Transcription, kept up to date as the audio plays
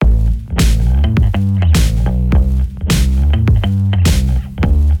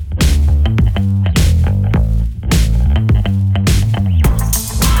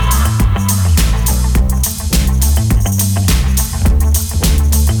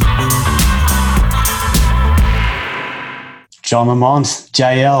John Lamont,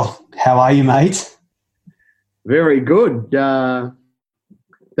 JL, how are you, mate? Very good.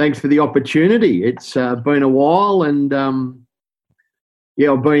 Thanks for the opportunity. It's been a while, and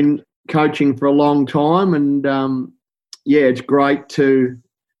I've been coaching for a long time, and it's great to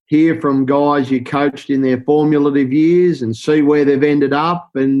hear from guys you coached in their formative years and see where they've ended up.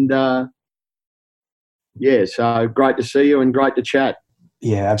 And so great to see you and great to chat.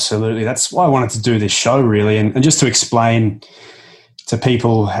 Yeah, absolutely. That's why I wanted to do this show, really, and just to explain to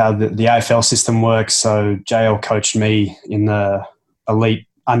people how the AFL system works. So JL coached me in the elite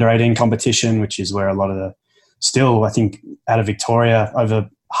under-18 competition, which is where a lot of I think out of Victoria, over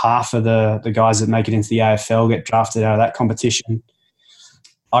half of the guys that make it into the AFL get drafted out of that competition.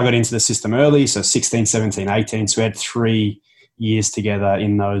 I got into the system early, so 16, 17, 18. So we had 3 years together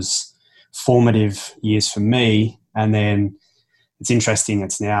in those formative years for me. And then it's interesting,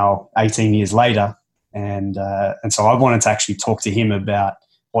 it's now 18 years later. And so I wanted to actually talk to him about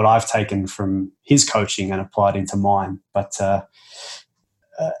what I've taken from his coaching and applied into mine. But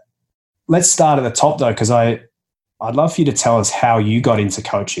let's start at the top, though, because I'd love for you to tell us how you got into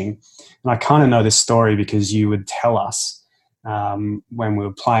coaching. And I kind of know this story because you would tell us when we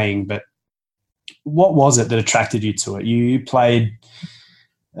were playing. But what was it that attracted you to it? You played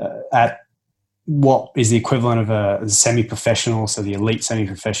at what is the equivalent of a semi-professional, so the elite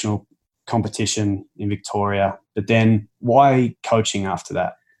semi-professional competition in Victoria. But then why coaching after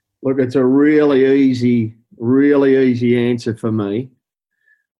that? Look, it's a really easy answer for me.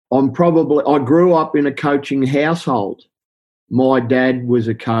 I grew up in a coaching household. My dad was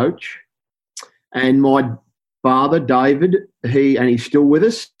a coach, and my father, David, he's still with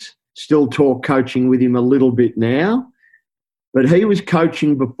us, still talk coaching with him a little bit now, but he was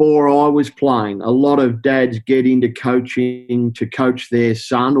coaching before I was playing. A lot of dads get into coaching to coach their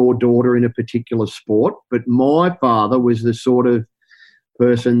son or daughter in a particular sport, but my father was the sort of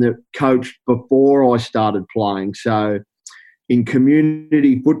person that coached before I started playing. So in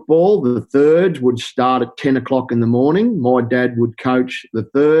community football, the thirds would start at 10 o'clock in the morning. My dad would coach the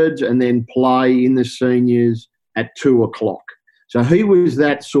thirds and then play in the seniors at 2 o'clock. So he was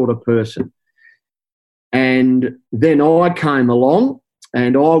that sort of person. And then I came along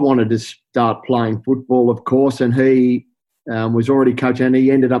and I wanted to start playing football, of course, and he was already coaching, and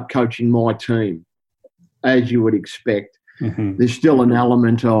he ended up coaching my team, as you would expect. Mm-hmm. There's still an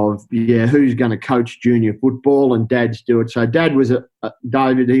element of, who's going to coach junior football, and dads do it. So Dad was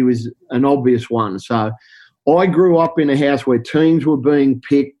David, he was an obvious one. So I grew up in a house where teams were being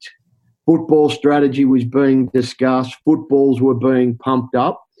picked, football strategy was being discussed, footballs were being pumped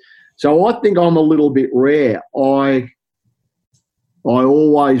up. So I think I'm a little bit rare. I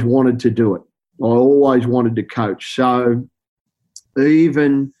always wanted to do it. I always wanted to coach. So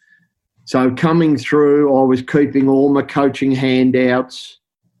coming through, I was keeping all my coaching handouts,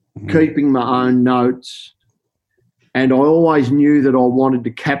 keeping my own notes, and I always knew that I wanted to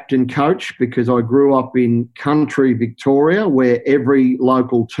captain coach because I grew up in country Victoria where every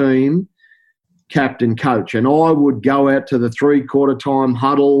local team captain coach, and I would go out to the 3/4 time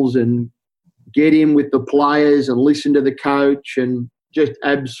huddles and get in with the players and listen to the coach, and just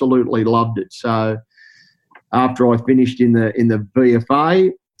absolutely loved it. So after I finished in the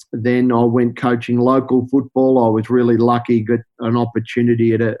VFA, then I went coaching local football. I was really lucky, got an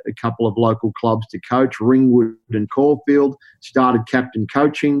opportunity at a couple of local clubs to coach, Ringwood and Caulfield, started captain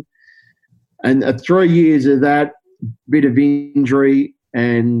coaching. And 3 years of that, bit of injury,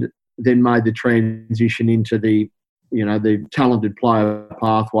 and then made the transition into the talented player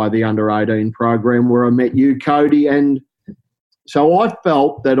pathway, the under-18 program where I met you, Cody. And so I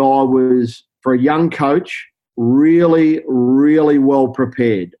felt that I was, for a young coach, really, really well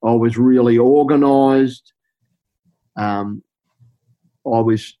prepared. I was really organised. I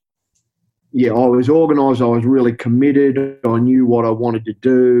was organised. I was really committed. I knew what I wanted to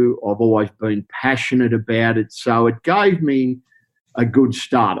do. I've always been passionate about it. So it gave me a good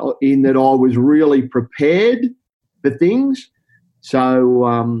start in that I was really prepared for things.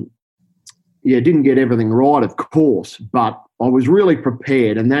 So, didn't get everything right, of course, but I was really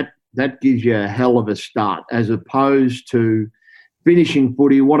prepared, and that gives you a hell of a start as opposed to finishing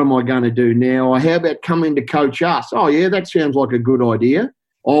footy. What am I going to do now? Or how about coming to coach us? Oh, yeah, that sounds like a good idea.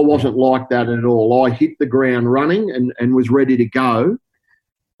 I wasn't like that at all. I hit the ground running and was ready to go,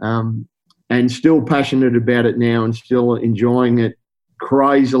 and still passionate about it now and still enjoying it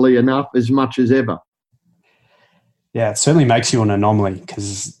crazily enough as much as ever. Yeah, it certainly makes you an anomaly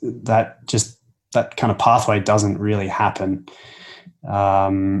because that kind of pathway doesn't really happen.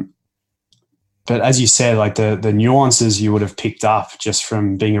 But as you said, like the nuances you would have picked up just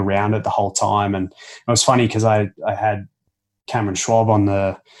from being around it the whole time. And it was funny because I had Cameron Schwab on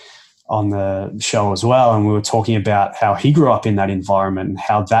the show as well, and we were talking about how he grew up in that environment and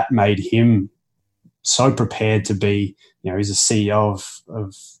how that made him so prepared to be, he's a CEO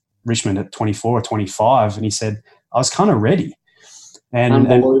of Richmond at 24 or 25, and he said, I was kind of ready.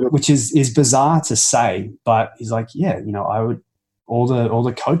 And which is bizarre to say, but he's like, I would, all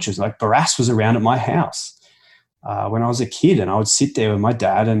the coaches, like Barras was around at my house when I was a kid, and I would sit there with my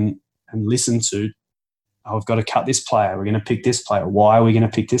dad and listen to, I've got to cut this player. We're going to pick this player. Why are we going to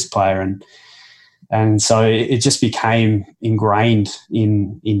pick this player? And so it just became ingrained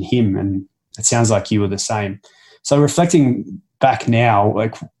in him. And it sounds like you were the same. So reflecting back now,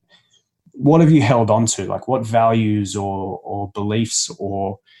 like, what have you held on to? Like, what values or beliefs,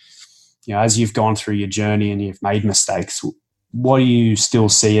 or, as you've gone through your journey and you've made mistakes, what do you still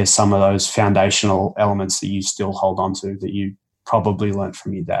see as some of those foundational elements that you still hold on to that you probably learnt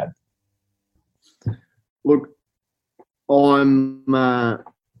from your dad? Look, I'm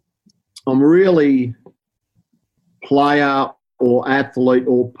really player or athlete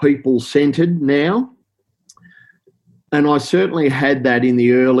or people-centred now. And I certainly had that in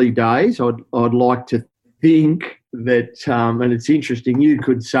the early days. I'd like to think that, and it's interesting, you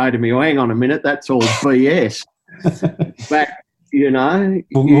could say to me, hang on a minute, that's all BS. Back,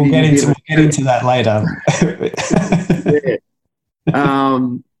 We'll get into that later. Yeah.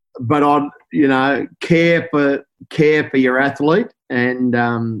 But I'd, care for your athlete. And,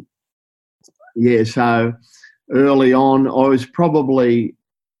 so early on, I was probably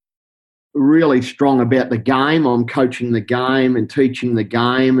really strong about the game. I'm coaching the game and teaching the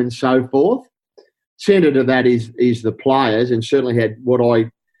game and so forth. Centre to that is the players, and certainly had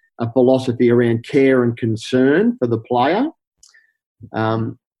a philosophy around care and concern for the player.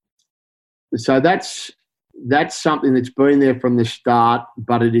 So that's something that's been there from the start,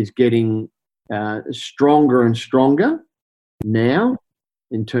 but it is getting stronger and stronger now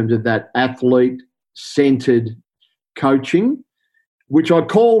in terms of that athlete-centred coaching, which I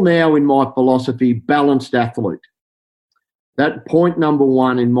call now in my philosophy balanced athlete. That point number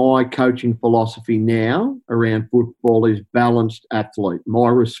one in my coaching philosophy now around football is balanced athlete. My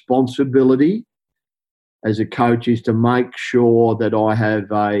responsibility as a coach is to make sure that I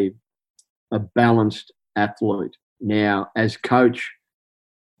have a balanced athlete. Now, as coach,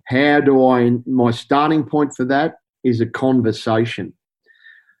 my starting point for that is a conversation.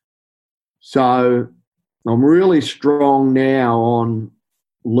 So I'm really strong now on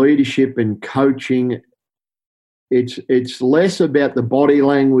leadership and coaching. It's less about the body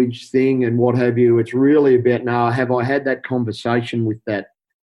language thing and what have you. It's really about, now, have I had that conversation with that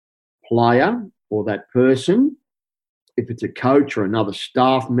player or that person, if it's a coach or another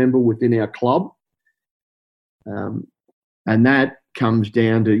staff member within our club? And that comes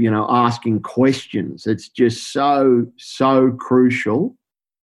down to, asking questions. It's just so crucial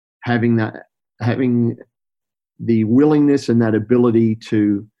having the willingness and that ability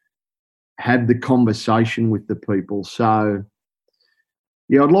to have the conversation with the people. So,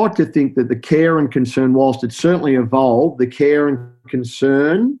 I'd like to think that the care and concern, whilst it's certainly evolved, the care and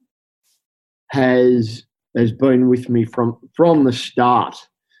concern has been with me from the start,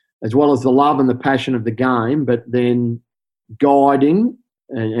 as well as the love and the passion of the game, but then guiding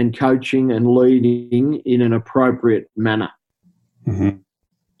and coaching and leading in an appropriate manner. Mm-hmm.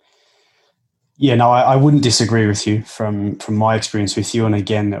 Yeah, no, I wouldn't disagree with you from my experience with you. And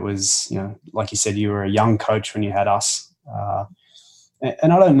again, it was, like you said, you were a young coach when you had us.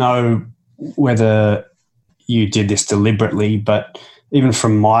 And I don't know whether you did this deliberately, but even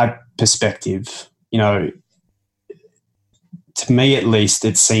from my perspective, to me at least,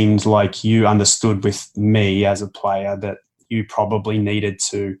 it seemed like you understood with me as a player that you probably needed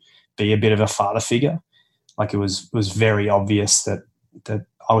to be a bit of a father figure. Like, it was very obvious that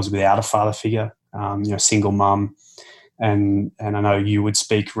I was without a father figure, single mum, and I know you would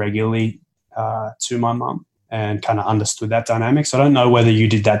speak regularly to my mum and kind of understood that dynamic. So I don't know whether you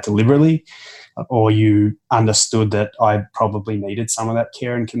did that deliberately or you understood that I probably needed some of that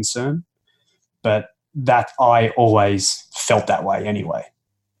care and concern, but that I always felt that way anyway.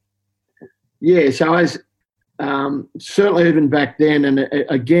 Yeah, so as certainly even back then, and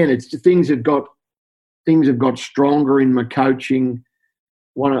again, it's things have got stronger in my coaching.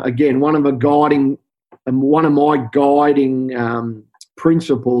 One of my guiding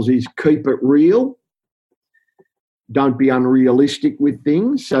principles is keep it real. Don't be unrealistic with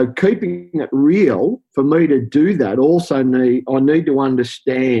things. So keeping it real, for me to do that, I need to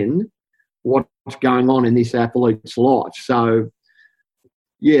understand what's going on in this athlete's life. So,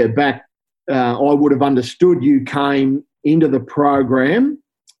 I would have understood you came into the program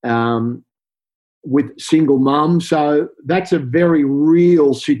with single mums. So that's a very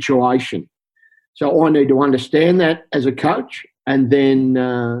real situation. So I need to understand that as a coach, and then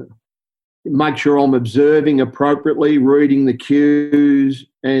make sure I'm observing appropriately, reading the cues,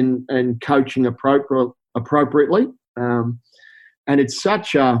 and coaching appropriately. And it's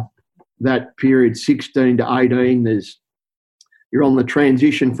such that period 16 to 18. You're on the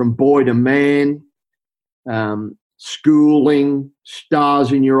transition from boy to man, schooling,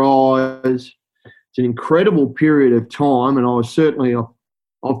 stars in your eyes. It's an incredible period of time, and I've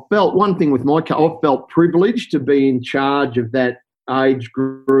felt one thing with I've felt privileged to be in charge of that age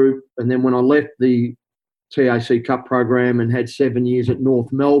group. And then when I left the TAC Cup program and had 7 years at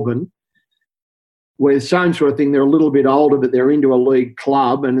North Melbourne, where the same sort of thing, they're a little bit older, but they're into a league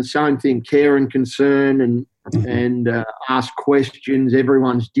club, and the same thing, care and concern and ask questions.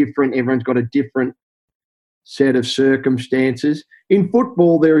 Everyone's different. Everyone's got a different set of circumstances. In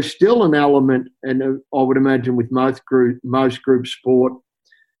football, there is still an element, and I would imagine with most group sport,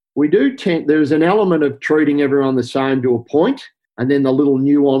 there's an element of treating everyone the same to a point, and then the little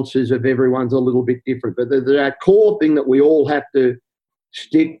nuances of everyone's a little bit different. But there's that core thing that we all have to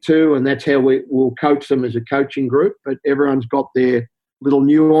stick to, and that's how we'll coach them as a coaching group. But everyone's got their little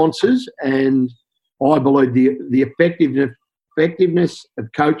nuances, and I believe the effectiveness of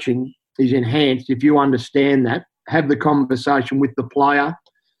coaching is enhanced if you understand that. Have the conversation with the player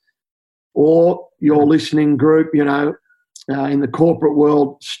or your listening group, in the corporate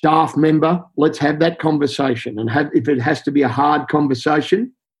world, staff member. Let's have that conversation, and if it has to be a hard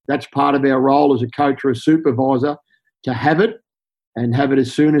conversation, that's part of our role as a coach or a supervisor, to have it, and have it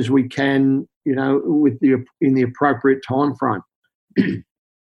as soon as we can, in the appropriate time frame.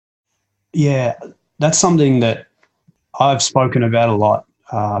 Yeah, that's something that I've spoken about a lot.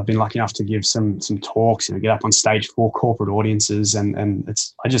 I've been lucky enough to give some talks, get up on stage for corporate audiences, and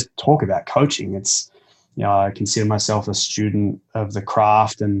I just talk about coaching. It's, I consider myself a student of the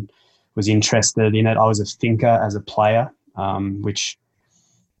craft and was interested in it. I was a thinker as a player, which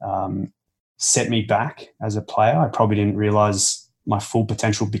set me back as a player. I probably didn't realise my full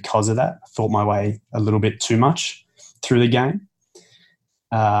potential because of that. I thought my way a little bit too much through the game.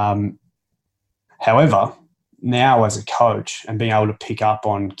 However, now as a coach and being able to pick up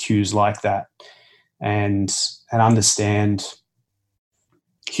on cues like that and understand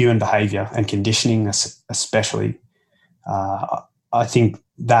human behaviour and conditioning especially, I think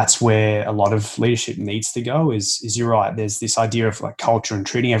that's where a lot of leadership needs to go is you're right. There's this idea of like culture and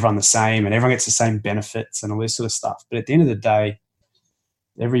treating everyone the same and everyone gets the same benefits and all this sort of stuff. But at the end of the day,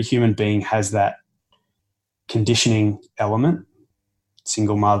 every human being has that conditioning element.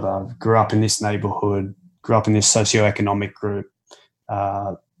 Single mother, grew up in this neighbourhood, grew up in this socioeconomic group,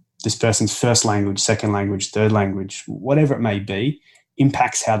 this person's first language, second language, third language, whatever it may be,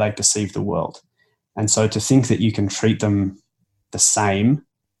 impacts how they perceive the world. And so to think that you can treat them the same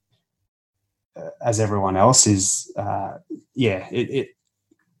as everyone else is, I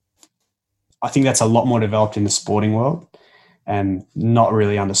think that's a lot more developed in the sporting world and not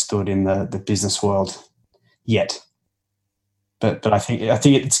really understood in the business world yet. But I think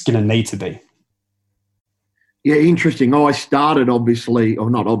it's going to need to be. Yeah, interesting. I started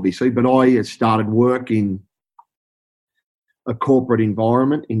I started work in a corporate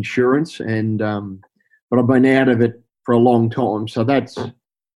environment, insurance, and but I've been out of it for a long time. So that's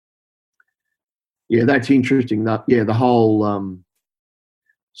interesting. The whole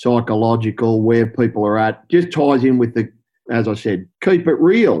psychological, where people are at, just ties in with as I said, keep it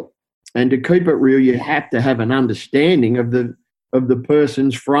real. And to keep it real, you have to have an understanding of the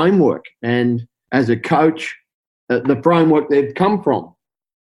person's framework, and as a coach, the framework they've come from.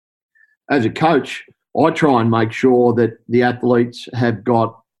 As a coach, I try and make sure that the athletes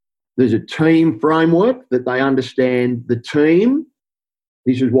there's a team framework, that they understand the team.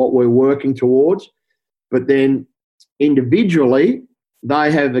 This is what we're working towards. But then individually, they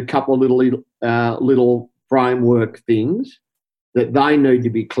have a couple of little framework things that they need to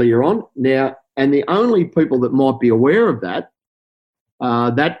be clear on. Now, and the only people that might be aware of that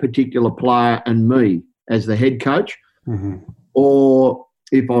particular player and me as the head coach. Mm-hmm. Or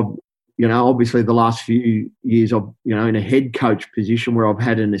if I've, obviously the last few years I've, in a head coach position where I've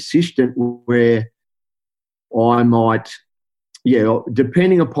had an assistant where I might,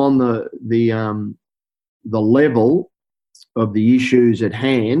 depending upon the level of the issues at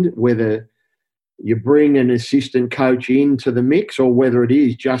hand, whether you bring an assistant coach into the mix or whether it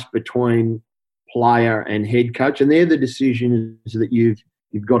is just between player and head coach, and they're the decisions that you've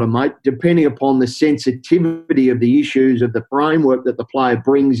got to make depending upon the sensitivity of the issues of the framework that the player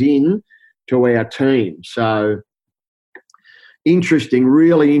brings in to our team. So, interesting,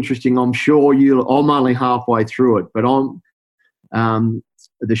 really interesting. I'm sure I'm only halfway through it, but I'm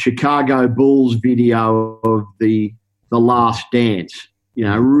the Chicago Bulls video of the Last Dance.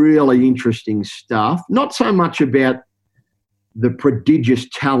 Really interesting stuff. Not so much about the prodigious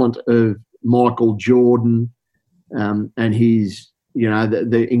talent of Michael Jordan and his,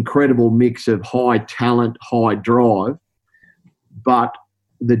 the incredible mix of high talent, high drive, but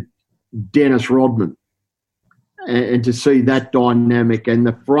the Dennis Rodman. And to see that dynamic and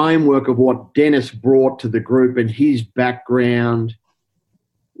the framework of what Dennis brought to the group and his background,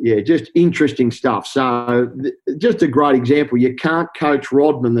 just interesting stuff. So just a great example. You can't coach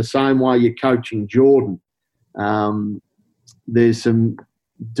Rodman the same way you're coaching Jordan. There's some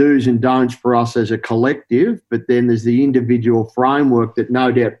do's and don'ts for us as a collective, but then there's the individual framework that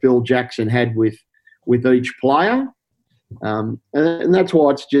no doubt Phil Jackson had with each player. And that's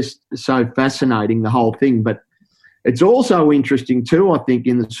why it's just so fascinating, the whole thing. But it's also interesting too, I think,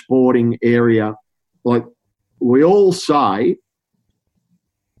 in the sporting area. Like we all say,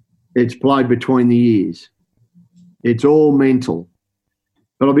 it's played between the ears. It's all mental.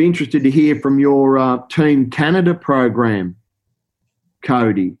 But I'll be interested to hear from your Team Canada program,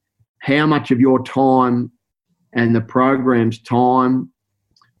 Cody, how much of your time and the program's time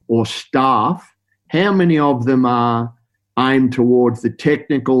or staff, how many of them are aimed towards the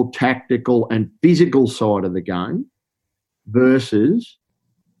technical, tactical and physical side of the game versus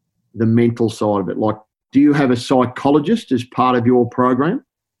the mental side of it? Like, do you have a psychologist as part of your program?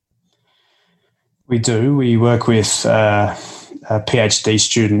 We do. We work with a PhD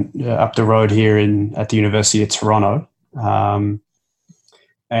student up the road here at the University of Toronto.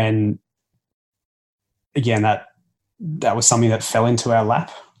 And again, that was something that fell into our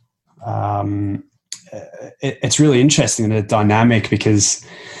lap. It's really interesting, the dynamic, because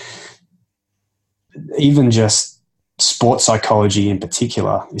even just sports psychology in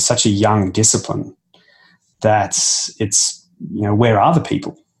particular is such a young discipline that it's, where are the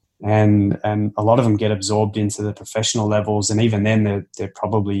people? And a lot of them get absorbed into the professional levels, and even then they're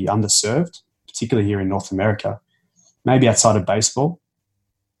probably underserved, particularly here in North America, maybe outside of baseball.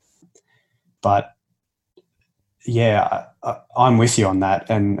 But yeah, I'm with you on that,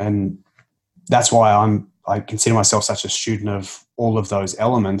 and that's why I consider myself such a student of all of those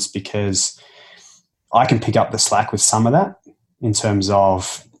elements, because I can pick up the slack with some of that in terms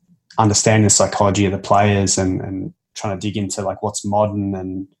of understanding the psychology of the players and trying to dig into like what's modern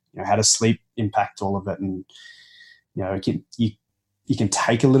and how does sleep impact all of it, and you can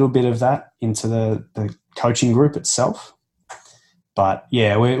take a little bit of that into the coaching group itself. But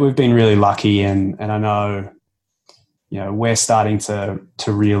yeah, we've been really lucky, and I know we're starting to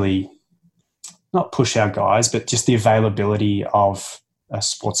really not push our guys, but just the availability of a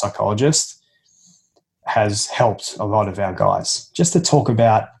sports psychologist has helped a lot of our guys just to talk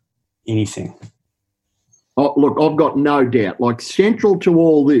about anything. Oh, look, I've got no doubt. Like central to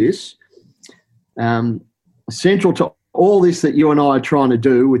all this that you and I are trying to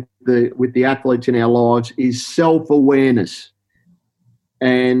do with the athletes in our lives is self-awareness,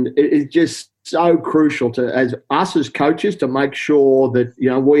 and it's just so crucial to as coaches to make sure that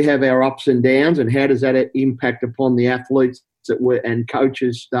we have our ups and downs, and how does that impact upon the athletes and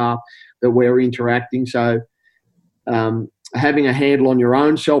coaches, staff that we're interacting. So having a handle on your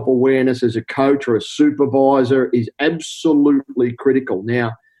own self-awareness as a coach or a supervisor is absolutely critical.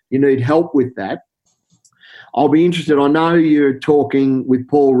 Now, you need help with that. I'll be interested. I know you're talking with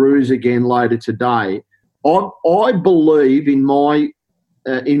Paul Roos again later today. I believe in my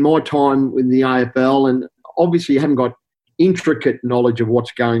time in the AFL, and obviously you haven't got intricate knowledge of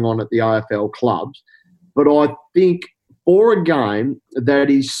what's going on at the AFL clubs, but I think for a game that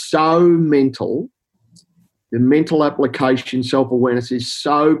is so mental, the mental application, self-awareness is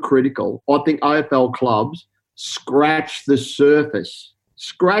so critical. I think AFL clubs scratch the surface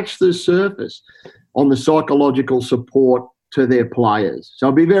on the psychological support to their players. So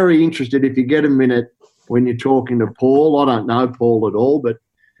I'll be very interested if you get a minute when you're talking to Paul. I don't know Paul at all, but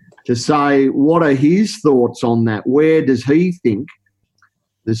to say what are his thoughts on that? Where does he think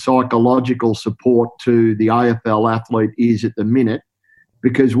the psychological support to the AFL athlete is at the minute?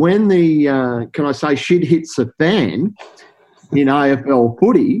 Because when the, can I say, shit hits the fan in AFL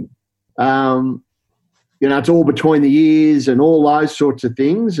footy, it's all between the ears and all those sorts of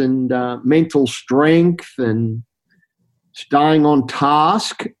things, and mental strength and staying on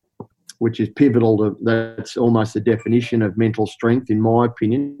task, which is pivotal. That's almost the definition of mental strength, in my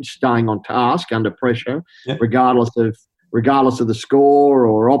opinion, staying on task under pressure, yep. regardless of the score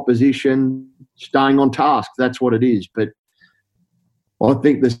or opposition, staying on task. That's what it is. But I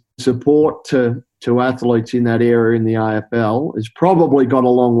think the support to to athletes in that area in the AFL has probably got a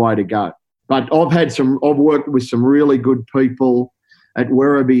long way to go. But I've worked with some really good people at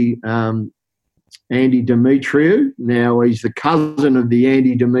Werribee. Andy Demetriou. Now he's the cousin of the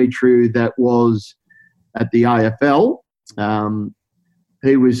Andy Demetriou that was at the AFL.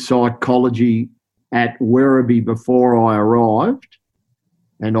 He was psychology at Werribee before I arrived,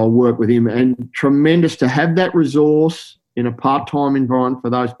 and I worked with him. And tremendous to have that resource in a part-time environment for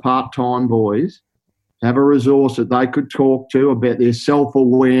those part-time boys, have a resource that they could talk to about their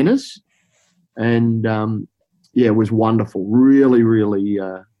self-awareness. And, it was wonderful. Really, really,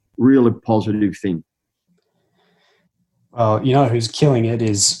 really positive thing. Well, you know who's killing it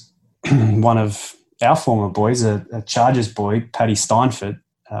is one of our former boys, a Chargers boy, Paddy Steinfort,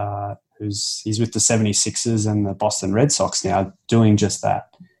 he's with the 76ers and the Boston Red Sox now, doing just that.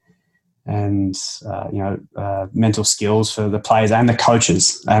 And, mental skills for the players and the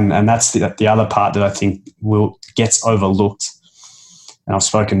coaches. And that's the other part that I think gets overlooked. And I've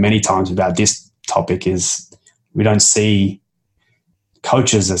spoken many times about this topic is we don't see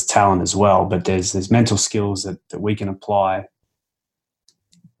coaches as talent as well, but there's mental skills that we can apply.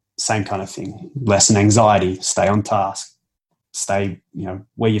 Same kind of thing. Lessen anxiety, stay on task, stay,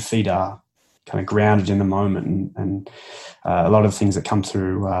 where your feet are, kind of grounded in the moment, and a lot of things that come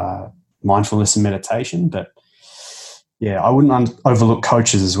through mindfulness and meditation. But I wouldn't overlook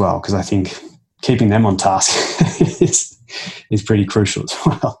coaches as well, because I think keeping them on task is pretty crucial as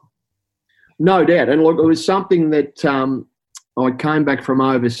well. No doubt. And look, it was something that I came back from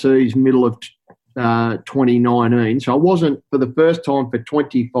overseas middle of 2019. So I wasn't, for the first time for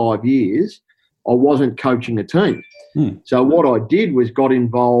 25 years, I wasn't coaching a team. So what I did was got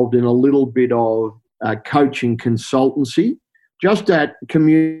involved in a little bit of coaching consultancy, just at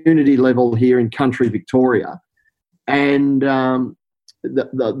community level here in country Victoria. And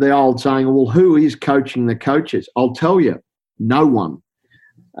the old saying, well, who is coaching the coaches? I'll tell you, no one.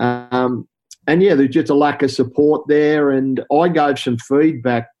 There's just a lack of support there. And I gave some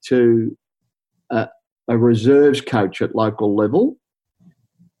feedback to a reserves coach at local level.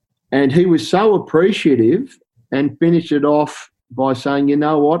 And he was so appreciative and finished it off by saying, you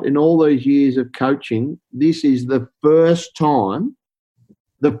know what, in all these years of coaching, this is the first time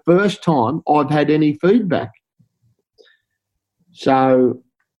I've had any feedback. So,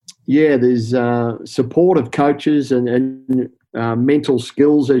 there's support of coaches and mental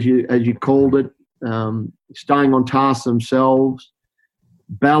skills, as you called it, staying on task themselves,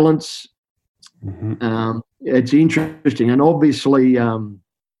 balance. It's interesting, and obviously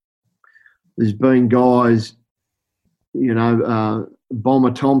there's been guys,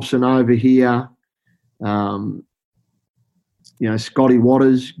 Bomber Thompson over here, Scotty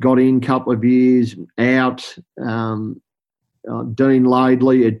Waters got in a couple of years out, Dean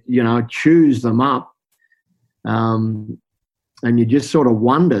Laidley, chews them up. And you just sort of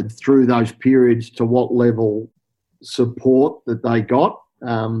wondered through those periods to what level support that they got.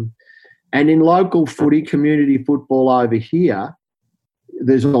 And in local footy, community football over here,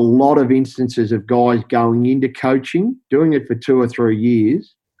 there's a lot of instances of guys going into coaching, doing it for 2 or 3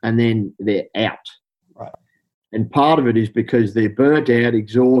 years, and then they're out. Right. And part of it is because they're burnt out,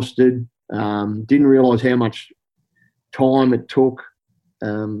 exhausted, didn't realise how much time it took,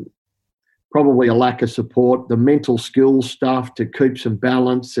 probably a lack of support, the mental skills stuff to keep some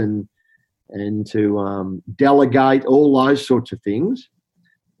balance and to delegate, all those sorts of things.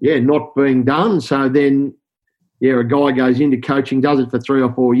 Not being done. So then, a guy goes into coaching, does it for 3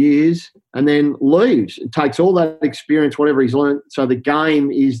 or 4 years, and then leaves. It takes all that experience, whatever he's learned. So the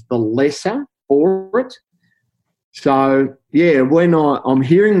game is the lesser for it. So, when I'm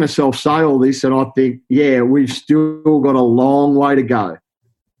hearing myself say all this, and I think, we've still got a long way to go.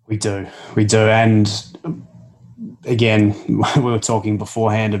 We do. And again, we were talking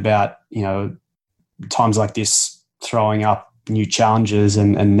beforehand about, times like this throwing up new challenges,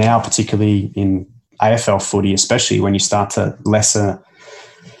 and now particularly in AFL footy, especially when you start to lessen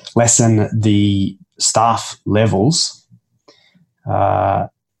the staff levels,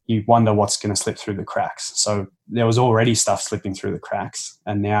 you wonder what's going to slip through the cracks. So there was already stuff slipping through the cracks,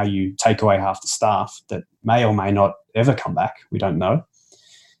 and now you take away half the staff that may or may not ever come back. We don't know.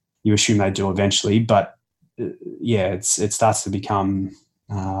 You assume they do eventually, but it starts to become,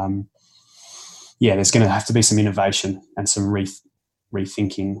 there's going to have to be some innovation and some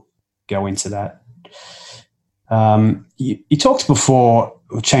rethinking go into that. You talked before,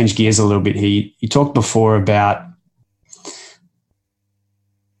 we'll change gears a little bit here. You talked before about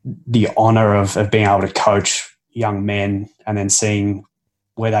the honour of being able to coach young men and then seeing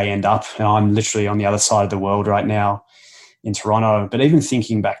where they end up. And I'm literally on the other side of the world right now in Toronto, but even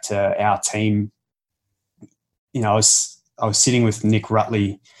thinking back to our team I was sitting with Nick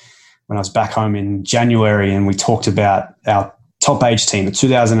Rutley when I was back home in January, and we talked about our top age team, the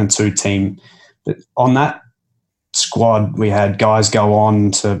 2002 team. But on that squad, we had guys go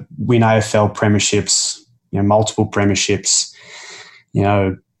on to win AFL premierships, multiple premierships.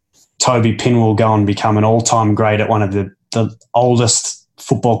 Toby Pinwell go and become an all-time great at one of the oldest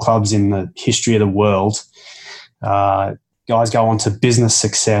football clubs in the history of the world. Guys go on to business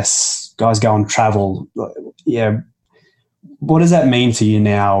success. Guys go on travel. Yeah. What does that mean to you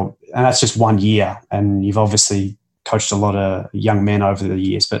now? And that's just 1 year, and you've obviously coached a lot of young men over the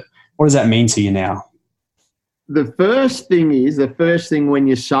years, but what does that mean to you now? The first thing when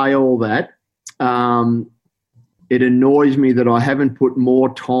you say all that, it annoys me that I haven't put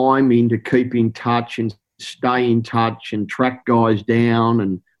more time into keep in touch and stay in touch and track guys down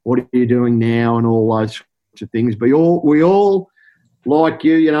and what are you doing now and all those sorts of things. But we all like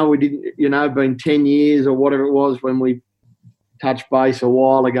you, we didn't, been 10 years or whatever it was when we touched base a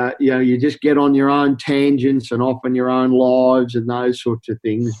while ago, you just get on your own tangents and off in your own lives and those sorts of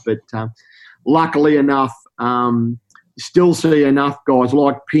things. But luckily enough, still see enough guys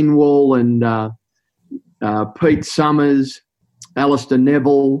like Pinwell and Pete Summers, Alistair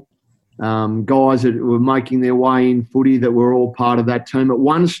Neville, guys that were making their way in footy that were all part of that team. At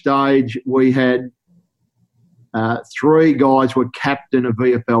one stage, we had 3 guys were captain of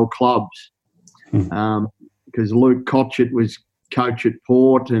VFL clubs because Luke Cotchett was coach at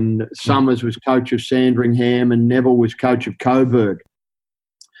Port and Summers was coach of Sandringham and Neville was coach of Coburg.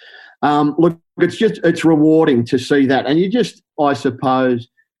 Look, it's rewarding to see that. And I suppose,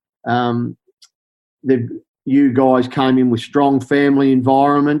 you guys came in with strong family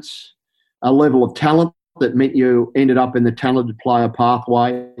environments, a level of talent that meant you ended up in the talented player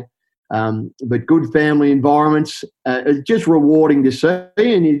pathway. But good family environments, it's just rewarding to see,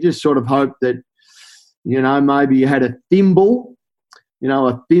 and you just sort of hope that, maybe you had a thimble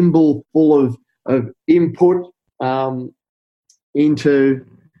full of input into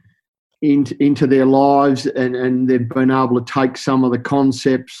their lives, and they've been able to take some of the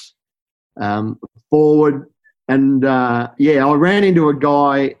concepts forward. And, I ran into a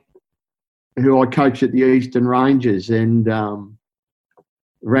guy who I coached at the Eastern Rangers and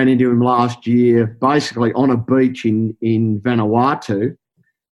ran into him last year basically on a beach in Vanuatu.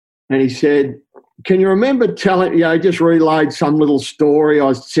 And he said, can you remember telling, just relayed some little story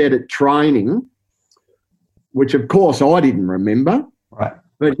I said at training, which of course I didn't remember. Right.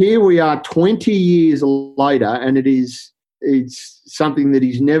 But here we are 20 years later, and it's something that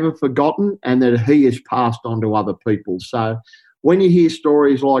he's never forgotten and that he has passed on to other people. So when you hear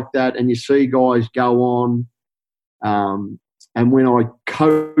stories like that and you see guys go on, and when I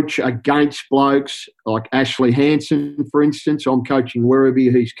coach against blokes like Ashley Hansen, for instance, I'm coaching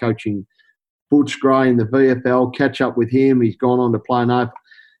Werribee, he's coaching Footscray in the VFL, catch up with him, he's gone on to play an open.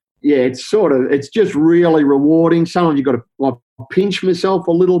 Yeah, it's just really rewarding. Sometimes you've got to pinch myself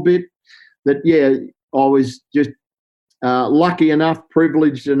a little bit that, I was just lucky enough,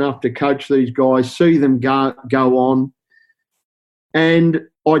 privileged enough to coach these guys, see them go on. And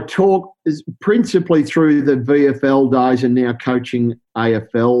I talk principally through the VFL days and now coaching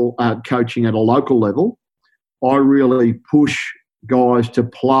AFL, coaching at a local level. I really push guys to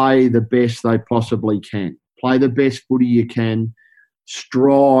play the best they possibly can. Play the best footy you can.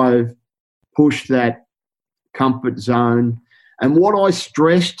 Strive, push that comfort zone. And what I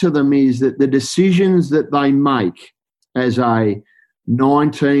stress to them is that the decisions that they make as a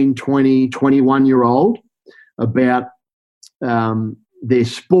 19, 20, 21-year-old about their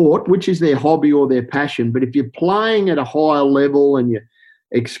sport, which is their hobby or their passion, but if you're playing at a higher level and you're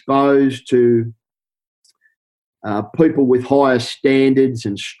exposed to people with higher standards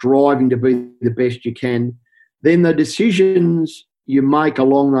and striving to be the best you can, then the decisions you make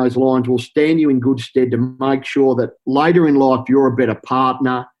along those lines will stand you in good stead to make sure that later in life you're a better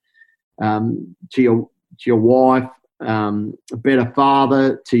partner to your wife, a better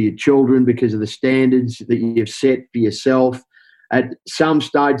father to your children because of the standards that you've set for yourself. At some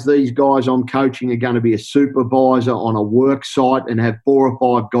stage, these guys I'm coaching are going to be a supervisor on a work site and have 4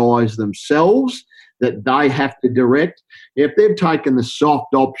 or 5 guys themselves that they have to direct. If they've taken the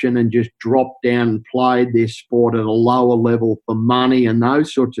soft option and just dropped down and played their sport at a lower level for money and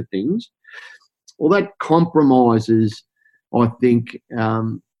those sorts of things, well, that compromises, I think,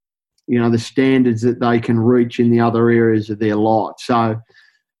 the standards that they can reach in the other areas of their life. So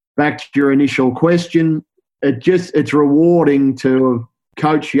back to your initial question, it's rewarding to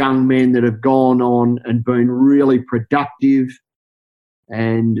coach young men that have gone on and been really productive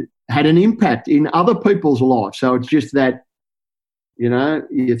and had an impact in other people's lives. So it's just that, You know,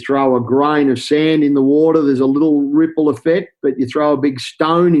 you throw a grain of sand in the water, there's a little ripple effect, but you throw a big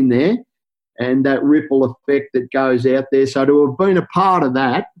stone in there and that ripple effect that goes out there. So to have been a part of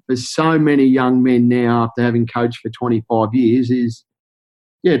that for so many young men now after having coached for 25 years is,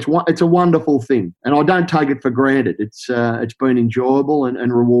 yeah, it's a wonderful thing. And I don't take it for granted. It's been enjoyable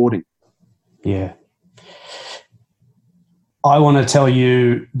and rewarding. Yeah. I want to tell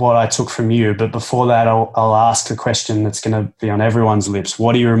you what I took from you, but before that, I'll ask the question that's going to be on everyone's lips.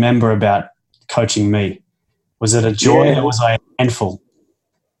 What do you remember about coaching me? Was it a joy or was I a handful?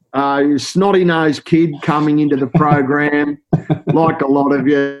 Snotty-nosed kid coming into the program, like a lot of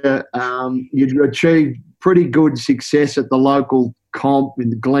you. You achieved pretty good success at the local comp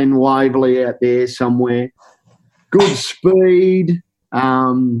in Glen Waverley out there somewhere. Good speed.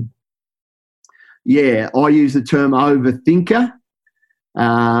 Yeah, I use the term overthinker,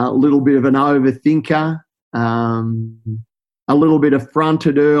 a little bit of an overthinker, a little bit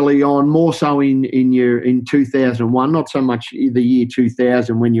affronted early on, more so in 2001, not so much the year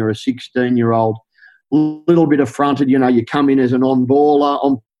 2000 when you're a 16-year-old, a little bit affronted. You know, you come in as an on-baller,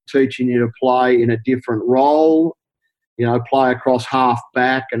 I'm teaching you to play in a different role, you know, play across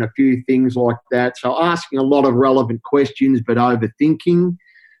half-back and a few things like that. So asking a lot of relevant questions but overthinking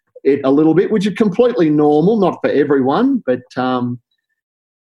it a little bit, which is completely normal, not for everyone, but for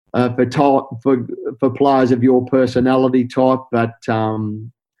players of your personality type. But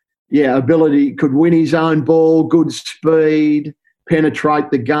yeah, ability, could win his own ball, good speed, penetrate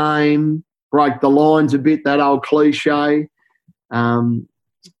the game, break the lines a bit, that old cliche.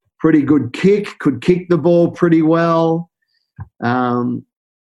 Pretty good kick, could kick the ball pretty well.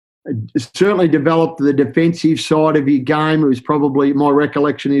 Certainly developed the defensive side of your game. It was probably, my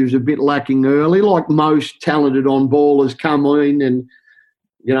recollection, he was a bit lacking early, like most talented on-ballers come in and,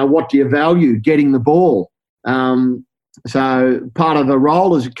 you know, what do you value? Getting the ball. So part of the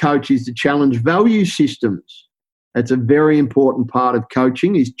role as a coach is to challenge value systems. That's a very important part of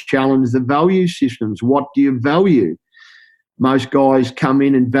coaching, is challenge the value systems. What do you value? Most guys come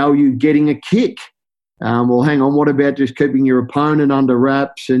in and value getting a kick. Well, hang on, what about just keeping your opponent under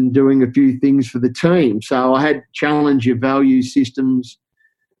wraps and doing a few things for the team? So I had to challenge your value systems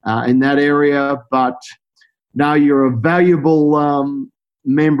in that area. But no, you're a valuable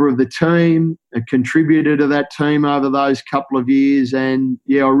member of the team, a contributor to that team over those couple of years. And,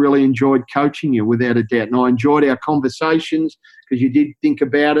 yeah, I really enjoyed coaching you, without a doubt. And I enjoyed our conversations because you did think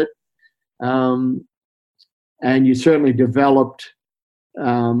about it. And you certainly developed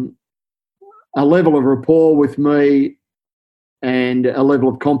a level of rapport with me and a level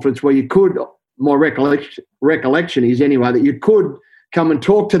of confidence where you could, my recollection is anyway, that you could come and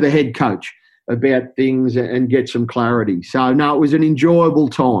talk to the head coach about things and get some clarity. So, no, it was an enjoyable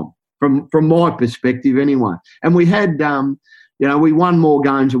time from my perspective anyway. And we had, you know, we won more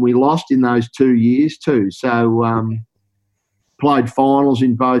games than we lost in those 2 years too. So played finals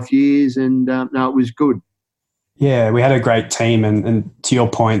in both years and, no, it was good. Yeah, we had a great team, and to your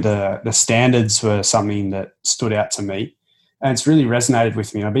point, the standards were something that stood out to me, and it's really resonated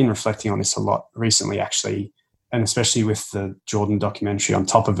with me. I've been reflecting on this a lot recently, actually, and especially with the Jordan documentary on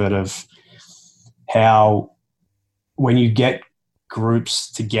top of it, of how when you get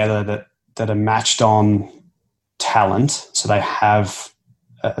groups together that are matched on talent, so they have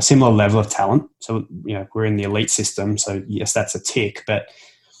a similar level of talent. So, you know, we're in the elite system, so yes, that's a tick, but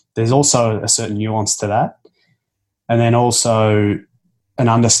there's also a certain nuance to that. And then also an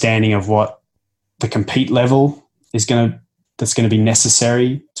understanding of what the compete level that's going to be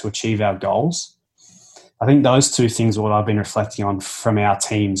necessary to achieve our goals. I think those two things are what I've been reflecting on from our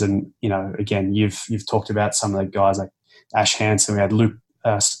teams. And, you know, again, you've talked about some of the guys like Ash Hansen. We had Luke,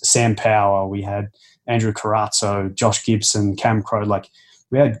 Sam Power. We had Andrew Carazzo, Josh Gibson, Cam Crow. Like,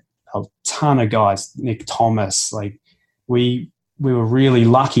 we had a ton of guys. Nick Thomas. Like, we were really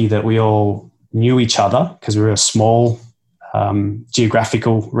lucky that we all knew each other because we were a small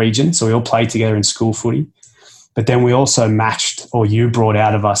geographical region. So we all played together in school footy. But then we also matched, or you brought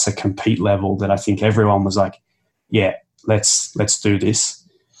out of us, a compete level that I think everyone was like, yeah, let's do this.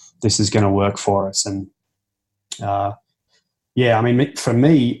 This is going to work for us. And yeah, I mean, for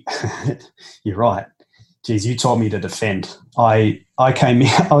me, you're right. Geez, you taught me to defend. I came in,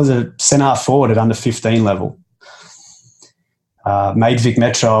 I was a centre-half forward at under 15 level. Made Vic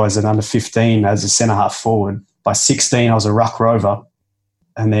Metro as an under 15 as a centre-half forward. By 16, I was a ruck rover.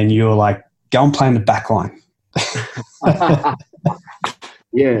 And then you were like, go and play in the back line.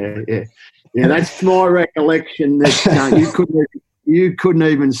 Yeah. That's my recollection, that you couldn't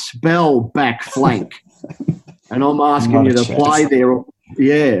even spell back flank. And I'm asking you to play there.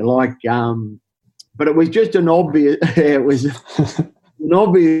 Yeah, like, but it was just an obvious, it was an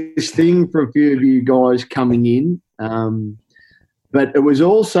obvious thing for a few of you guys coming in. But it was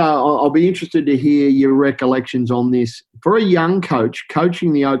also, I'll be interested to hear your recollections on this. For a young coach,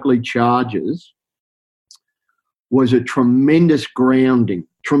 coaching the Oakleigh Chargers was a tremendous grounding,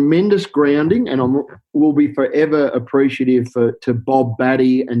 and I will be forever appreciative to Bob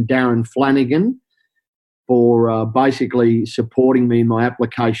Batty and Darren Flanagan for basically supporting me in my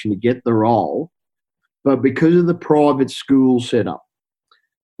application to get the role. But because of the private school setup,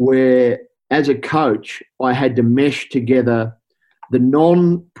 where as a coach, I had to mesh together the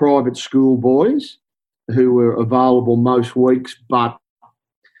non-private school boys who were available most weeks, but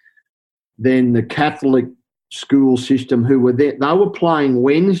then the Catholic school system who were there, they were playing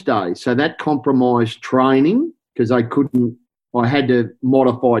Wednesday. So that compromised training because I had to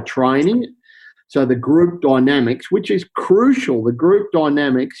modify training. So the group dynamics, which is crucial, the group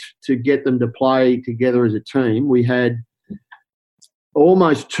dynamics to get them to play together as a team. We had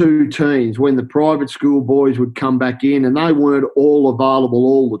almost two teams when the private school boys would come back in, and they weren't all available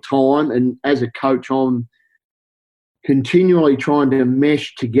all the time. And as a coach, I'm continually trying to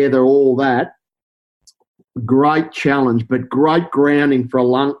mesh together all that. Great challenge, but great grounding for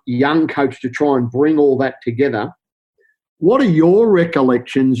a young coach to try and bring all that together. What are your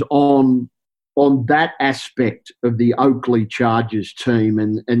recollections on that aspect of the Oakleigh Chargers team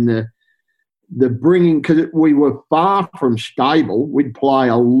and the bringing, because we were far from stable. We'd play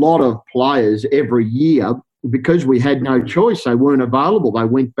a lot of players every year because we had no choice. They weren't available. They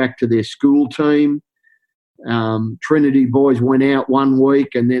went back to their school team. Trinity boys went out one week,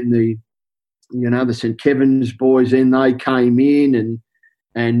 and then the St. Kevin's boys, then they came in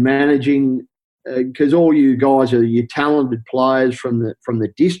and managing, because all you guys are your talented players from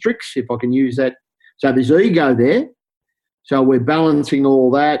the districts, if I can use that. So there's ego there. So we're balancing all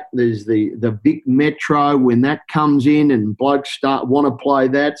that. There's the big metro when that comes in, and blokes want to play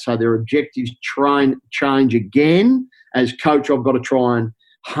that. So their objectives change again. As coach, I've got to try and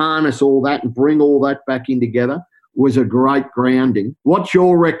harness all that and bring all that back in together. Was a great grounding. What's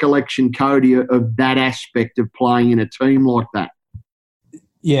your recollection, Cody, of that aspect of playing in a team like that?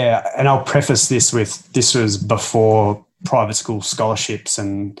 Yeah, and I'll preface this with this was before private school scholarships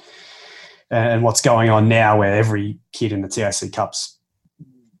and what's going on now where every kid in the TAC Cup's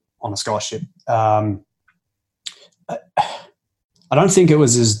on a scholarship. I don't think it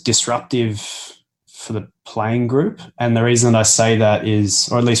was as disruptive for the playing group. And the reason I say that is,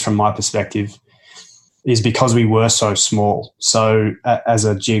 or at least from my perspective, is because we were so small, so as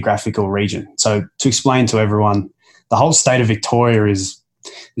a geographical region. So to explain to everyone, the whole state of Victoria is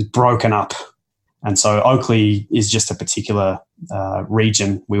broken up. And so Oakleigh is just a particular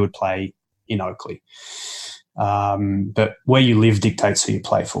region we would play in Oakleigh. But where you live dictates who you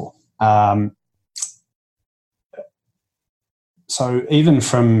play for. So even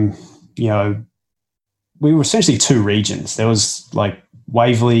from, we were essentially two regions. There was like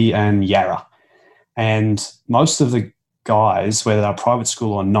Waverley and Yarra. And most of the guys, whether they're private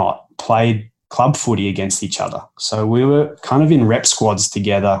school or not, played club footy against each other. So we were kind of in rep squads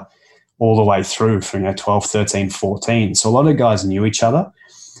together all the way through from 12, 13, 14. So a lot of guys knew each other.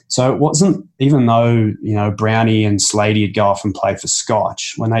 So it wasn't, even though, Brownie and Slady would go off and play for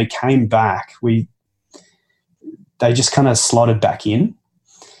Scotch, when they came back, they just kind of slotted back in.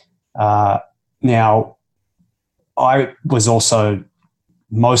 Now, I was also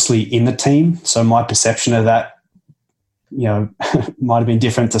mostly in the team, so my perception of that, might have been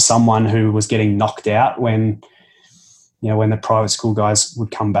different to someone who was getting knocked out when the private school guys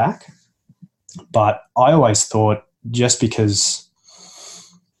would come back. But I always thought, just because,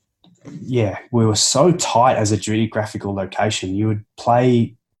 we were so tight as a geographical location, you would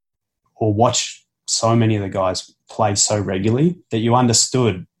play or watch so many of the guys play so regularly that you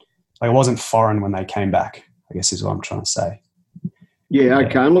understood, like, it wasn't foreign when they came back, I guess is what I'm trying to say. Yeah,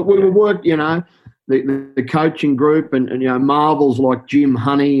 okay. And look, we would work, the coaching group and marvels like Jim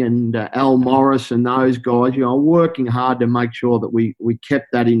Honey and Al Morris and those guys, working hard to make sure that we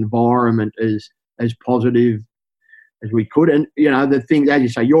kept that environment as positive as we could. And, the thing, as you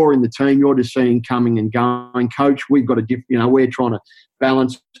say, you're in the team, you're just seeing coming and going. Coach, we've got we're trying to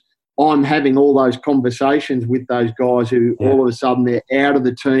balance. I'm having all those conversations with those guys who all of a sudden they're out of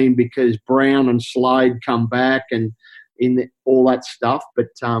the team because Brown and Slade come back and all that stuff. But,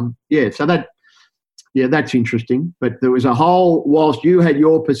 so that's interesting. But there was a whole, whilst you had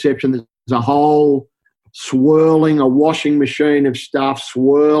your perception, there's a whole a washing machine of stuff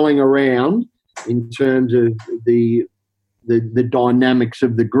swirling around in terms of the dynamics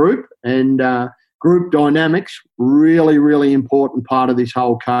of the group. And group dynamics, really, really important part of this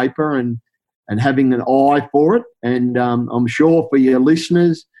whole caper. And having an eye for it. And I'm sure for your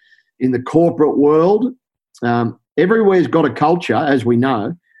listeners in the corporate world, everywhere's got a culture, as we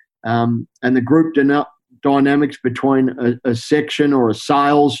know, and the group dynamics between a section or a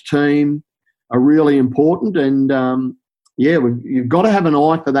sales team are really important. And you've got to have an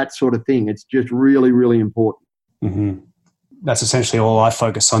eye for that sort of thing. It's just really, really important. Mm-hmm. That's essentially all I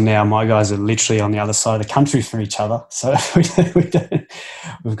focus on now. My guys are literally on the other side of the country from each other. So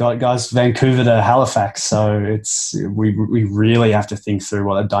we've got guys Vancouver to Halifax. So we really have to think through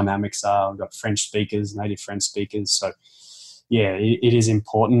what the dynamics are. We've got French speakers, native French speakers. So yeah, it is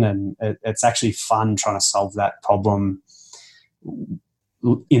important, and it's actually fun trying to solve that problem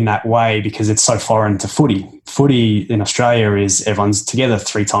in that way, because it's so foreign to footy. Footy in Australia is everyone's together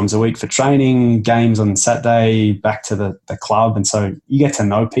 3 times a week for training, games on Saturday, back to the club. And so you get to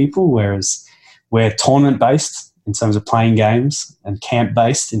know people, whereas we're tournament-based in terms of playing games and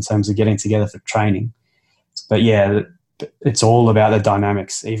camp-based in terms of getting together for training. But yeah, it's all about the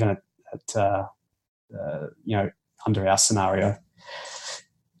dynamics, even at under our scenario.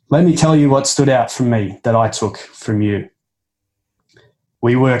 Let me tell you what stood out from me that I took from you.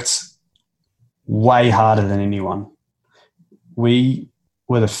 We worked way harder than anyone. We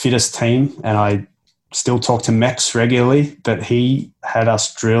were the fittest team, and I still talk to Mex regularly, but he had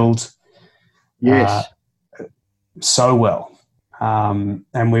us drilled so well.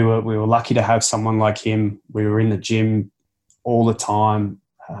 And we were lucky to have someone like him. We were in the gym all the time,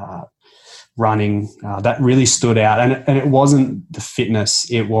 running. That really stood out. And it wasn't the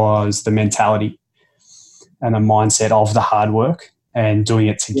fitness, it was the mentality and the mindset of the hard work and doing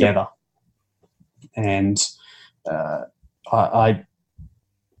it together. Yeah. And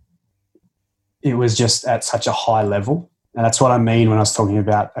it was just at such a high level. And that's what I mean when I was talking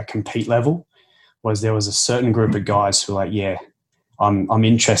about a compete level, was there was a certain group of guys who were like, yeah, I'm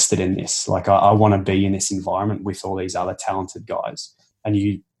interested in this. Like I want to be in this environment with all these other talented guys. And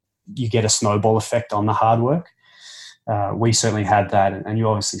you get a snowball effect on the hard work. We certainly had that, and you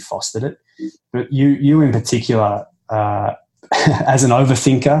obviously fostered it. But you in particular, as an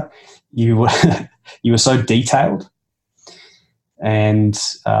overthinker, you were so detailed, and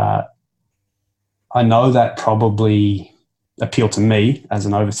I know that probably appealed to me as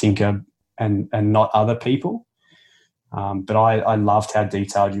an overthinker and not other people. But I loved how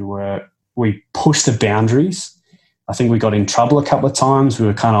detailed you were. We pushed the boundaries. I think we got in trouble a couple of times. We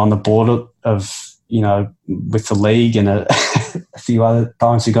were kind of on the border of, with the league, and a few other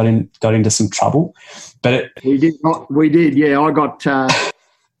times we got into some trouble. But we did. Yeah, I got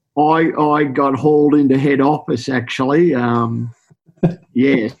hauled into head office actually.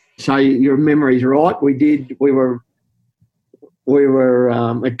 Yeah. So your memory's right. We were.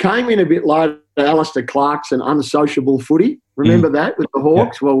 It came in a bit later. Alistair Clarkson, unsociable footy. Remember that with the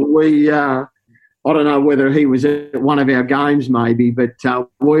Hawks? Yeah. Well, I don't know whether he was at one of our games maybe, but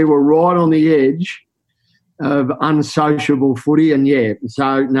we were right on the edge of unsociable footy. And, yeah,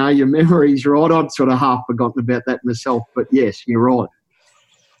 so, no, your memory's right. I'd sort of half forgotten about that myself. But, yes, you're right.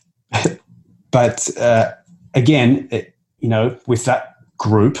 But, again, with that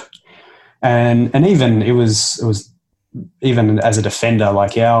group, and even it was even as a defender,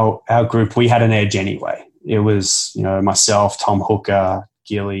 like our group, we had an edge anyway. It was, myself, Tom Hooker,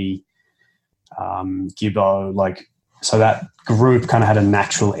 Gilly, Gibbo, so that group kind of had a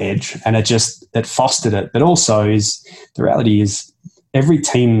natural edge, and it fostered it. But also the reality is every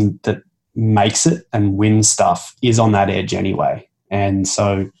team that makes it and wins stuff is on that edge anyway. And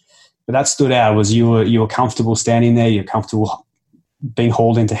so, but that stood out was you were comfortable standing there. You're comfortable being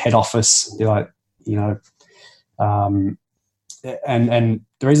hauled into head office. You're like, and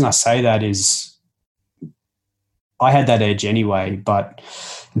the reason I say that is I had that edge anyway, but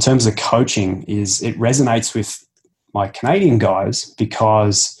in terms of coaching is it resonates with my Canadian guys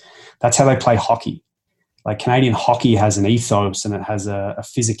because that's how they play hockey. Like Canadian hockey has an ethos, and it has a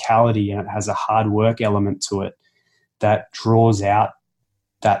physicality, and it has a hard work element to it that draws out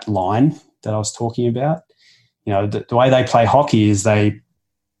that line that I was talking about. The way they play hockey is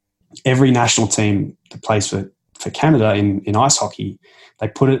every national team that plays for Canada in ice hockey, they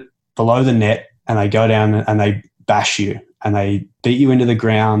put it below the net and they go down and they bash you and they beat you into the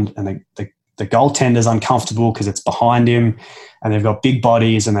ground, and the goaltender's uncomfortable because it's behind him, and they've got big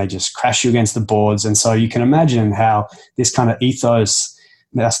bodies and they just crash you against the boards. And so you can imagine how this kind of ethos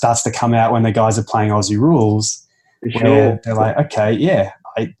now starts to come out when the guys are playing Aussie rules, where they're like, okay, yeah,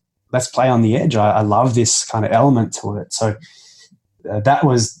 let's play on the edge. I love this kind of element to it. So that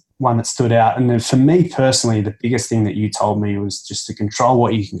was one that stood out. And then for me personally, the biggest thing that you told me was just to control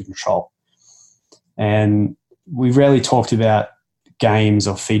what you can control. And we rarely talked about games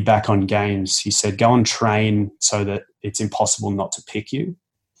or feedback on games, he said, go and train so that it's impossible not to pick you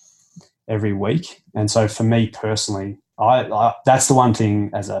every week. And so for me personally, I that's the one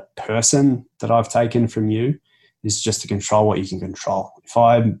thing as a person that I've taken from you, is just to control what you can control. If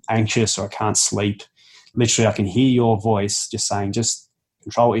I'm anxious or I can't sleep, literally I can hear your voice just saying, just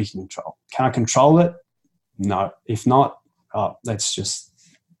control what you can control. Can I control it? No. If not, let's just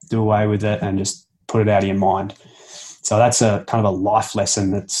do away with it and just put it out of your mind. So that's a kind of a life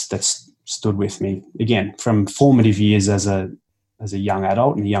lesson that's stood with me, again, from formative years as a young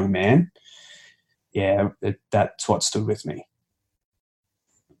adult and a young man. Yeah, that's what stood with me.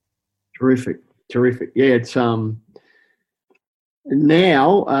 Terrific. Yeah, it's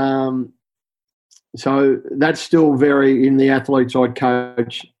now. So that's still very in the athletes I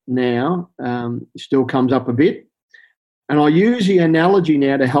coach now. Still comes up a bit, and I use the analogy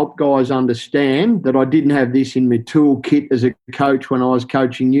now to help guys understand that I didn't have this in my toolkit as a coach when I was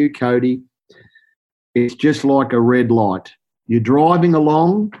coaching you, Cody. It's just like a red light. You're driving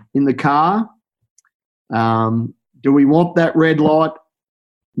along in the car. Do we want that red light?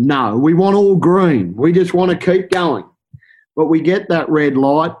 No, we want all green. We just want to keep going. But we get that red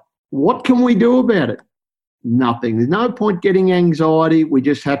light. What can we do about it? Nothing. There's no point getting anxiety. We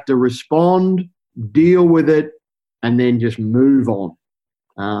just have to respond, deal with it, and then just move on.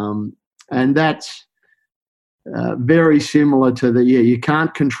 And that's very similar to you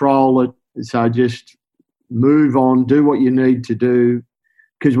can't control it. So just move on, do what you need to do.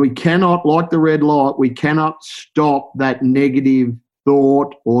 Because we cannot, like the red light, we cannot stop that negative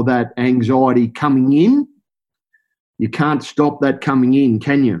thought or that anxiety coming in. You can't stop that coming in,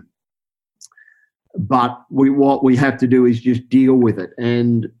 can you? But what we have to do is just deal with it.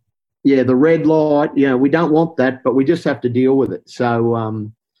 And, yeah, the red light, we don't want that, but we just have to deal with it.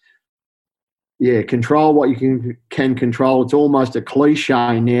 So, control what you can control. It's almost a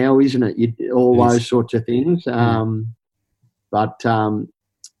cliche now, isn't it? Those sorts of things. But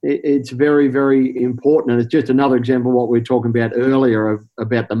it's very, very important. And it's just another example of what we were talking about earlier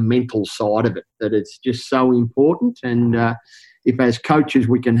about the mental side of it, that it's just so important. And if as coaches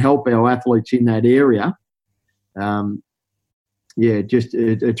we can help our athletes in that area,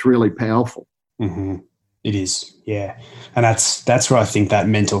 it's really powerful. Mm-hmm. It is, yeah. And that's where I think that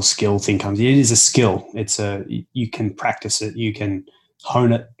mental skill thing comes in. It is a skill. You can practice it, you can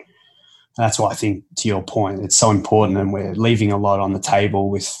hone it. That's why I think, to your point, it's so important, and we're leaving a lot on the table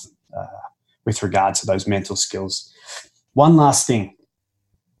with regard to those mental skills. One last thing.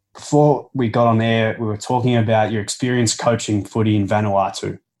 Before we got on air, we were talking about your experience coaching footy in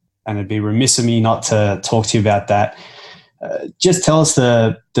Vanuatu, and it'd be remiss of me not to talk to you about that. Just tell us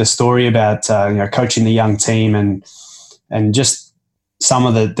the story about coaching the young team and just some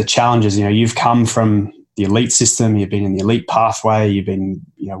of the challenges. You've come from the elite system, you've been in the elite pathway, you've been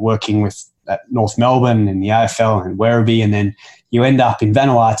working at North Melbourne in the AFL and Werribee, and then you end up in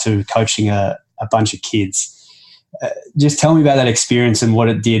Vanuatu coaching a bunch of kids. Just tell me about that experience and what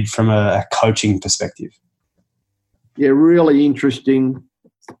it did from a coaching perspective. Yeah, really interesting.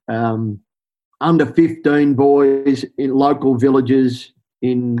 Under 15 boys in local villages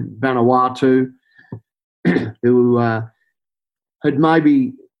in Vanuatu who had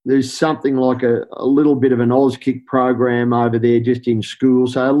maybe, there's something like a little bit of an Auskick program over there just in school.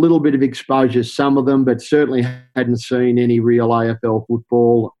 So a little bit of exposure, some of them, but certainly hadn't seen any real AFL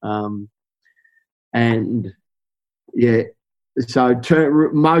football. So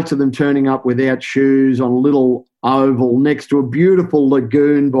most of them turning up without shoes on a little oval next to a beautiful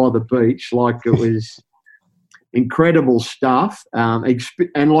lagoon by the beach. Like, it was incredible stuff.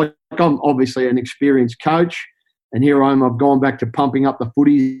 And like, I'm obviously an experienced coach, and here I am. I've gone back to pumping up the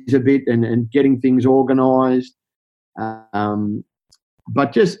footies a bit and getting things organised.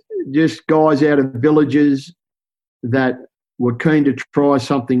 But just guys out of villages that were keen to try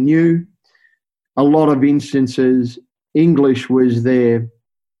something new. A lot of instances, English was their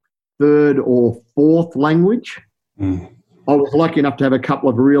third or fourth language. I was lucky enough to have a couple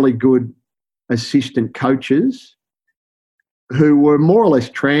of really good assistant coaches who were more or less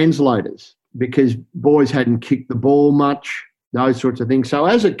translators, because boys hadn't kicked the ball much, those sorts of things. So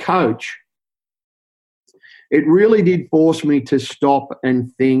as a coach, it really did force me to stop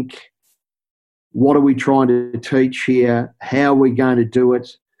and think, what are we trying to teach here? How are we going to do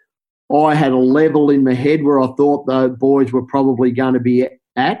it? I had a level in my head where I thought the boys were probably going to be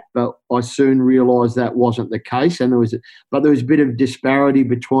at, but I soon realised that wasn't the case. And there was a bit of disparity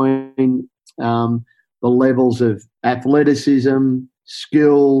between the levels of athleticism,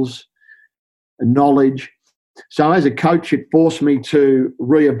 skills, knowledge. So as a coach, it forced me to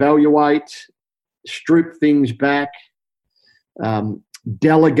reevaluate, strip things back,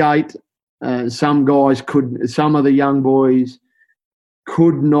 delegate. Some of the young boys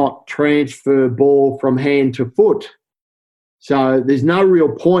could not transfer ball from hand to foot. So there's no real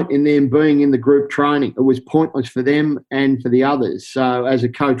point in them being in the group training. It was pointless for them and for the others. So as a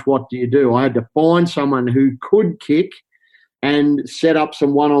coach, what do? I had to find someone who could kick and set up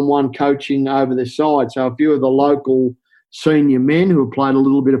some one-on-one coaching over the side. So a few of the local senior men who had played a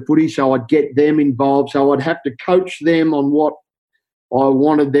little bit of footy, so I'd get them involved. So I'd have to coach them on what I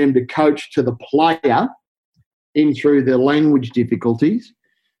wanted them to coach to the player in through the language difficulties.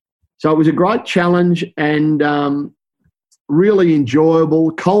 So it was a great challenge and really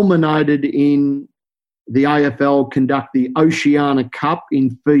enjoyable, culminated in the AFL conduct the Oceania Cup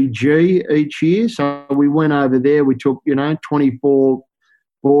in Fiji each year. So we went over there. We took, 24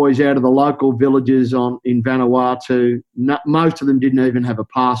 boys out of the local villages in Vanuatu. Most of them didn't even have a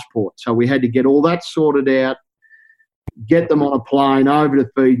passport. So we had to get all that sorted out, get them on a plane over to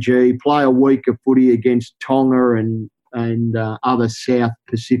Fiji, play a week of footy against Tonga and other South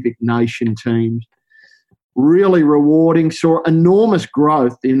Pacific nation teams. Really rewarding. Saw enormous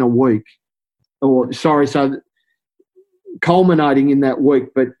growth in a week. So culminating in that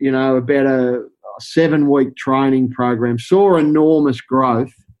week, but, about a 7-week training program, saw enormous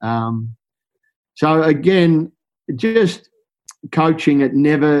growth. So again, just coaching, it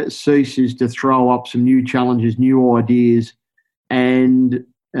never ceases to throw up some new challenges, new ideas, and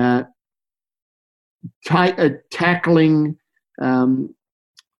tackling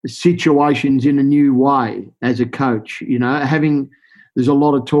situations in a new way as a coach. There's a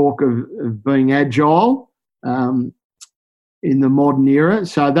lot of talk of being agile in the modern era.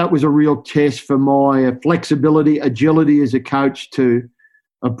 So that was a real test for my flexibility, agility as a coach to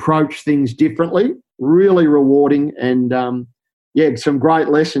approach things differently. Really rewarding and, some great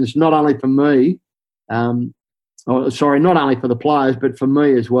lessons, not only for me, not only for the players, but for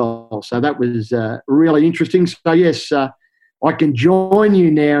me as well. So that was really interesting. So, yes, I can join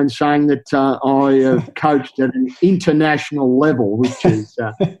you now in saying that I have coached at an international level, which is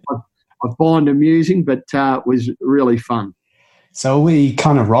I find amusing, but was really fun. So are we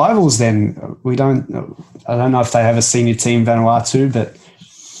kind of rivals then? I don't know if they have a senior team in Vanuatu, but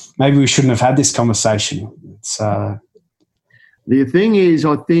maybe we shouldn't have had this conversation. The thing is,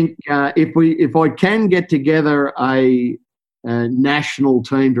 I think if I can get together a national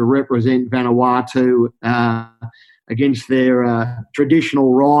team to represent Vanuatu against their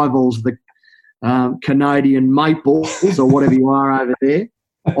traditional rivals, the Canadian Maples or whatever you are over there,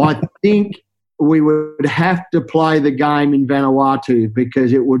 I think we would have to play the game in Vanuatu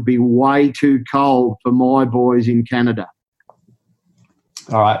because it would be way too cold for my boys in Canada.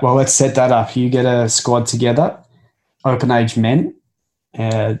 All right, well, let's set that up. You get a squad together, open age men.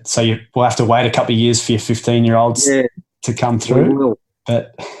 So we'll have to wait a couple of years for your 15-year-olds to come through. We will.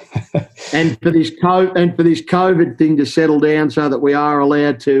 But and for this COVID thing to settle down so that we are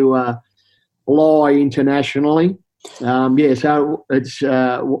allowed to fly internationally. So it's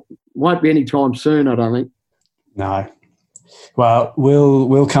won't be any time soon, I don't think. No. Well,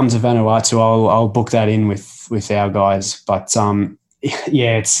 we'll come to Vanuatu. I'll book that in with our guys. But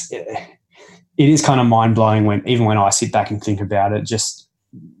it is kind of mind blowing when I sit back and think about it. Just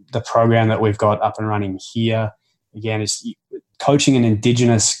the program that we've got up and running here again is coaching an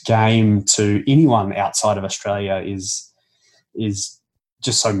Indigenous game to anyone outside of Australia is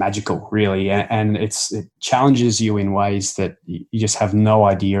just so magical, really, and it challenges you in ways that you just have no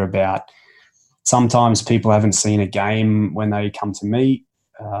idea about. Sometimes people haven't seen a game when they come to meet.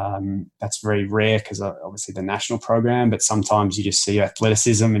 That's very rare because obviously the national program, but sometimes you just see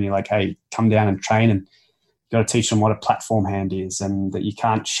athleticism and you're like, hey, come down and train, and you've got to teach them what a platform hand is and that you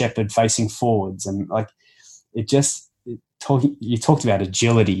can't shepherd facing forwards. And like you talked about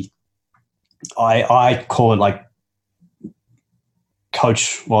agility. I call it like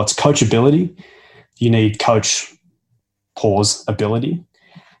it's coachability. You need coach pause ability,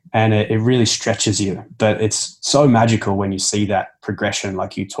 and it really stretches you. But it's so magical when you see that progression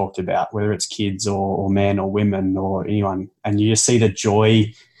like you talked about, whether it's kids or men or women or anyone, and you just see the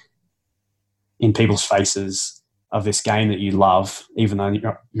joy in people's faces of this game that you love, even though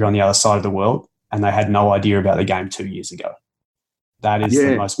you're on the other side of the world and they had no idea about the game 2 years ago. That is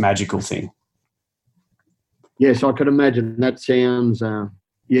the most magical thing. Yes, I could imagine. That sounds, a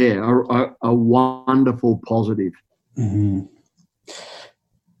wonderful positive. Mm-hmm.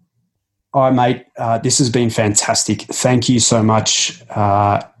 All right, mate. This has been fantastic. Thank you so much.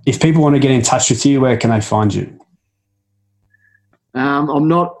 If people want to get in touch with you, where can they find you? I'm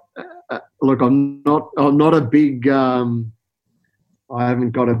not a big I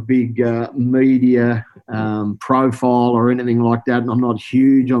haven't got a big media profile or anything like that, and I'm not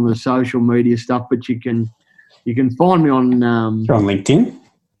huge on the social media stuff. But you can find me on. You're on LinkedIn.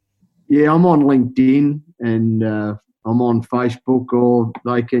 Yeah, I'm on LinkedIn, and I'm on Facebook, or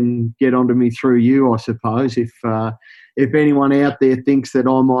they can get onto me through you, I suppose. If anyone out there thinks that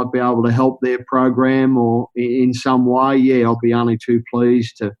I might be able to help their program or in some way, yeah, I'll be only too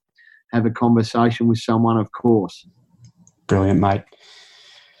pleased to have a conversation with someone, of course. Brilliant, mate.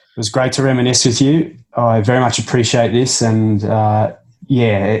 It was great to reminisce with you. I very much appreciate this. And,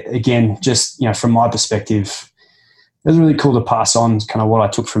 again, just, from my perspective, it was really cool to pass on kind of what I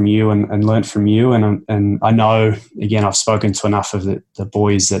took from you and learnt from you. And I know, again, I've spoken to enough of the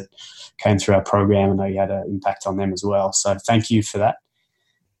boys that came through our program, and I know you had an impact on them as well. So thank you for that.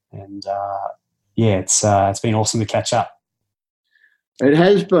 And, it's been awesome to catch up. It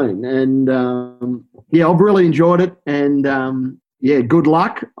has been. And, I've really enjoyed it. And, good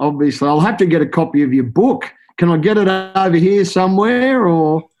luck, obviously. I'll have to get a copy of your book. Can I get it over here somewhere,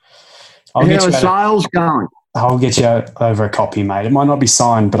 or how are sales going? I'll get you over a copy, mate. It might not be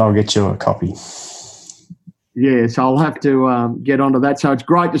signed, but I'll get you a copy. Yeah, so I'll have to get onto that. So it's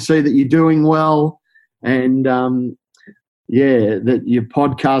great to see that you're doing well, and that your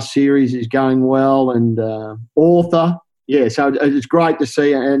podcast series is going well, and author. Yeah, so it's great to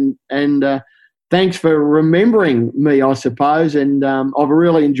see you, and thanks for remembering me, I suppose. And I've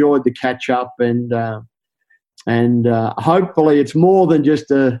really enjoyed the catch up, and hopefully it's more than just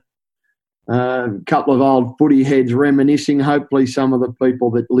a couple of old footy heads reminiscing. Hopefully some of the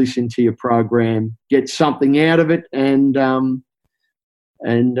people that listen to your program get something out of it, and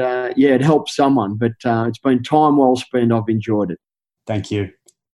it helps someone. But it's been time well spent. I've enjoyed it. Thank you.